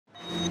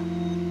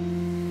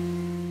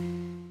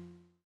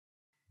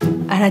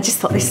And I just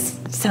thought, this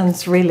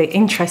sounds really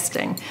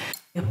interesting.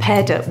 You're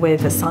paired up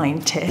with a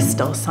scientist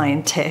or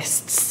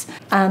scientists,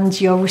 and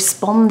you're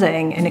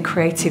responding in a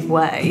creative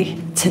way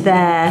to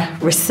their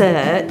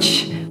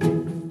research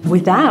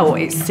without,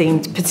 it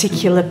seemed,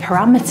 particular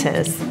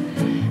parameters.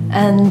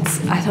 And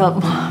I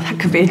thought, well, that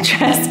could be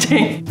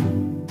interesting.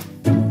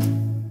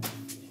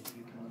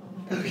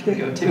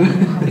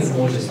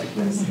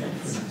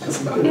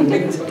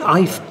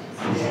 I've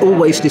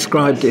always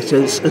described it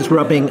as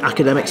rubbing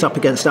academics up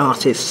against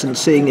artists and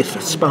seeing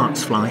if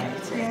sparks fly.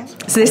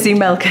 So this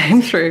email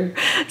came through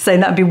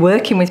saying that I'd be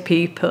working with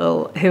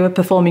people who are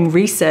performing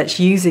research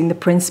using the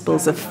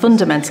principles of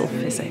fundamental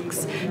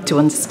physics to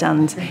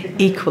understand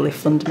equally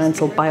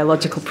fundamental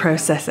biological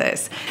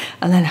processes.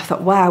 And then I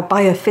thought, wow,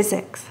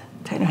 biophysics.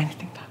 Don't know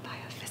anything about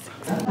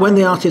biophysics. When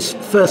the artists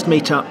first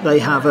meet up, they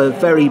have a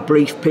very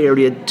brief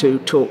period to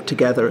talk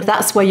together.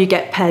 That's where you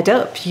get paired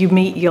up. You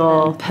meet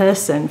your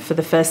person for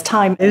the first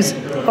time. It was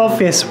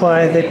obvious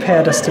why they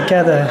paired us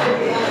together,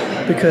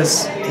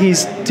 because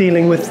he's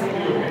dealing with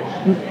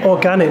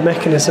organic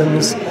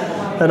mechanisms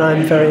and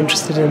I'm very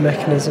interested in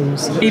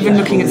mechanisms. Even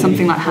looking at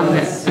something like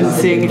Hamlet and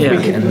seeing if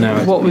we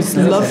could, what was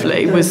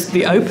lovely was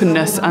the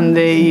openness and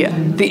the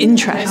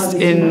interest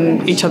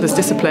in each other's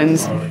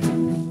disciplines.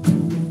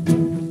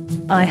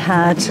 I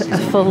had a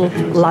full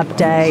lab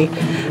day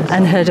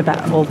and heard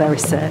about all their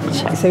research.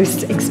 So he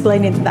was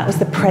explaining that was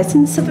the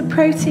presence of a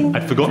protein.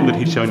 I'd forgotten that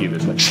he'd shown you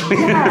this, actually.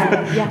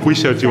 Yeah. We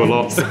showed you a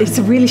lot. It's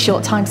a really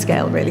short time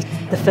scale, really.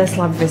 The first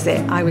lab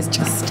visit, I was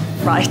just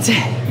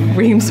writing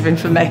reams of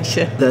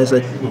information. There's a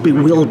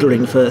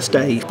bewildering first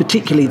day,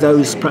 particularly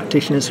those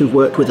practitioners who've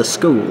worked with a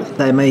school.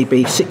 There may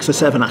be 6 or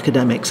 7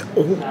 academics,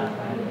 all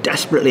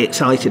desperately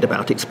excited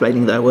about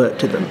explaining their work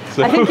to them.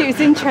 I think it was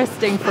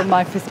interesting from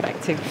my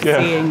perspective,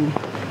 seeing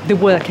the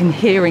work and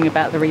hearing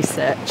about the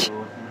research.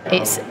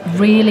 It's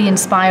really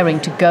inspiring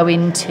to go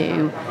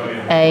into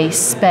a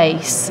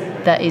space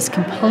that is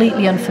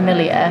completely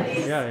unfamiliar.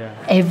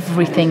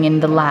 Everything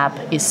in the lab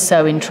is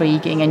so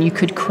intriguing, and you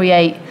could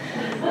create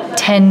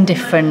 10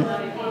 different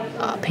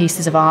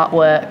pieces of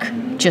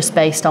artwork just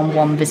based on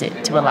one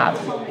visit to a lab.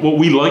 What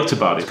we liked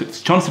about it,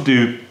 it's a chance to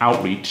do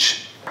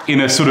outreach in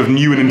a sort of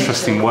new and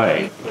interesting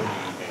way.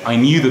 I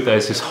knew that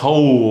there's this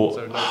whole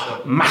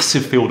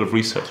massive field of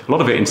research, a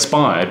lot of it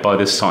inspired by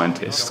this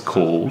scientist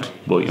called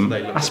William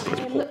Asprey.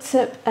 I looked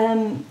up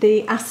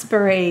the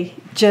Asprey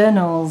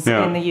journals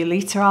in the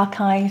Ulita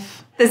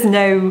archive. There's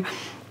no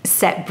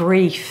set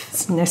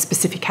brief, no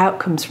specific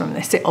outcomes from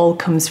this. It all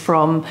comes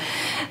from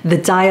the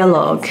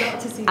dialogue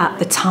at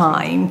the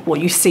time, what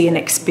you see and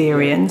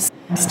experience.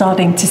 I'm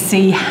starting to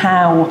see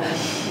how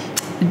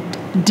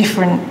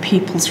different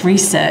people's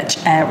research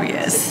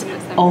areas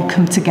all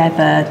come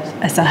together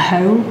as a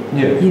whole.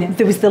 You know,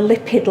 there was the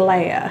lipid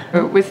layer.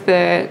 With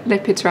the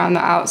lipids around the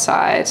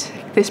outside,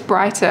 this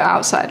brighter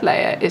outside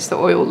layer is the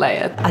oil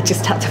layer. I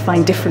just had to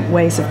find different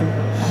ways of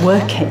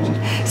working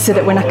so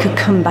that when I could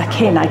come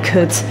back in, I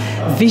could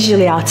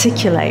visually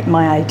articulate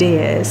my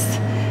ideas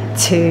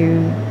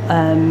to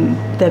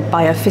the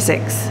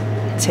biophysics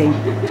team.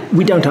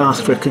 We don't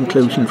ask for a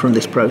conclusion from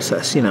this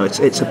process. You know,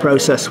 it's a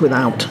process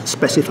without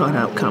specified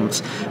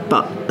outcomes.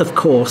 But of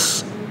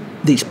course,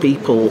 these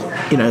people,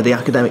 you know, the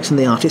academics and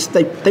the artists,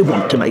 they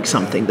want to make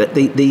something. That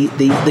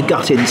the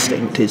gut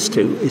instinct is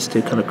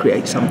to kind of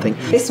create something.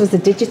 This was a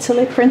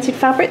digitally printed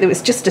fabric. There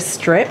was just a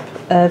strip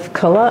of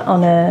colour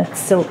on a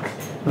silk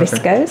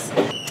viscose.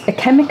 A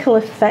chemical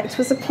effect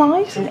was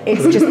applied, and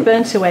it's just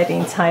burnt away the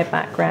entire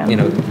background. You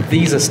know,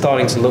 these are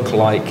starting to look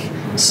like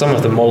some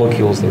of the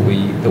molecules that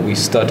we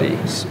study,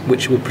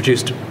 which were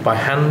produced by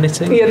hand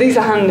knitting. Yeah, these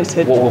are hand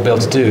knitted. What we'll be able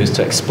to do is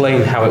to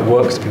explain how it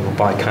works to people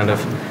by kind of,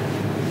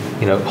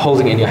 you know,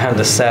 holding it in your hand,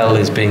 the cell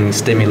is being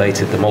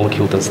stimulated, the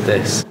molecule does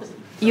this.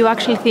 You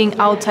actually think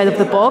outside of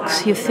the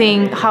box. You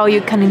think how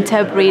you can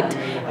interpret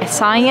a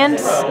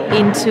science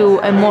into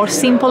a more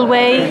simple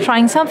way,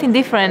 trying something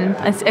different,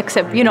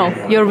 except, you know,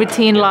 your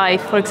routine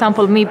life. For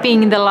example, me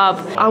being in the lab,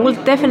 I will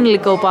definitely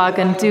go back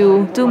and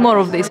do more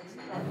of this.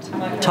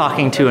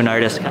 Talking to an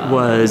artist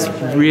was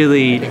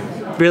really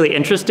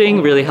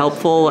interesting, really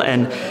helpful,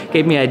 and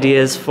gave me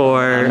ideas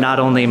for not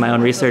only my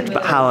own research,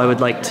 but how I would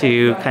like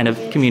to kind of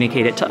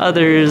communicate it to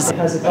others.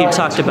 He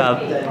talked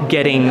about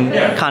getting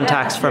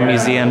contacts from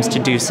museums to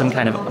do some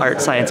kind of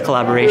art science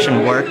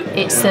collaboration work.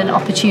 It's an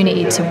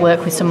opportunity to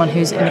work with someone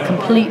who's in a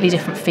completely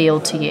different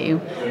field to you,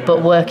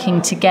 but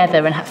working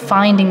together and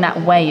finding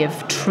that way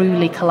of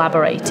truly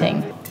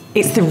collaborating.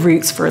 It's the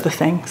roots for other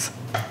things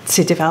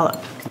to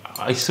develop.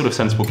 I sort of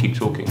sense we'll keep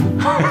talking.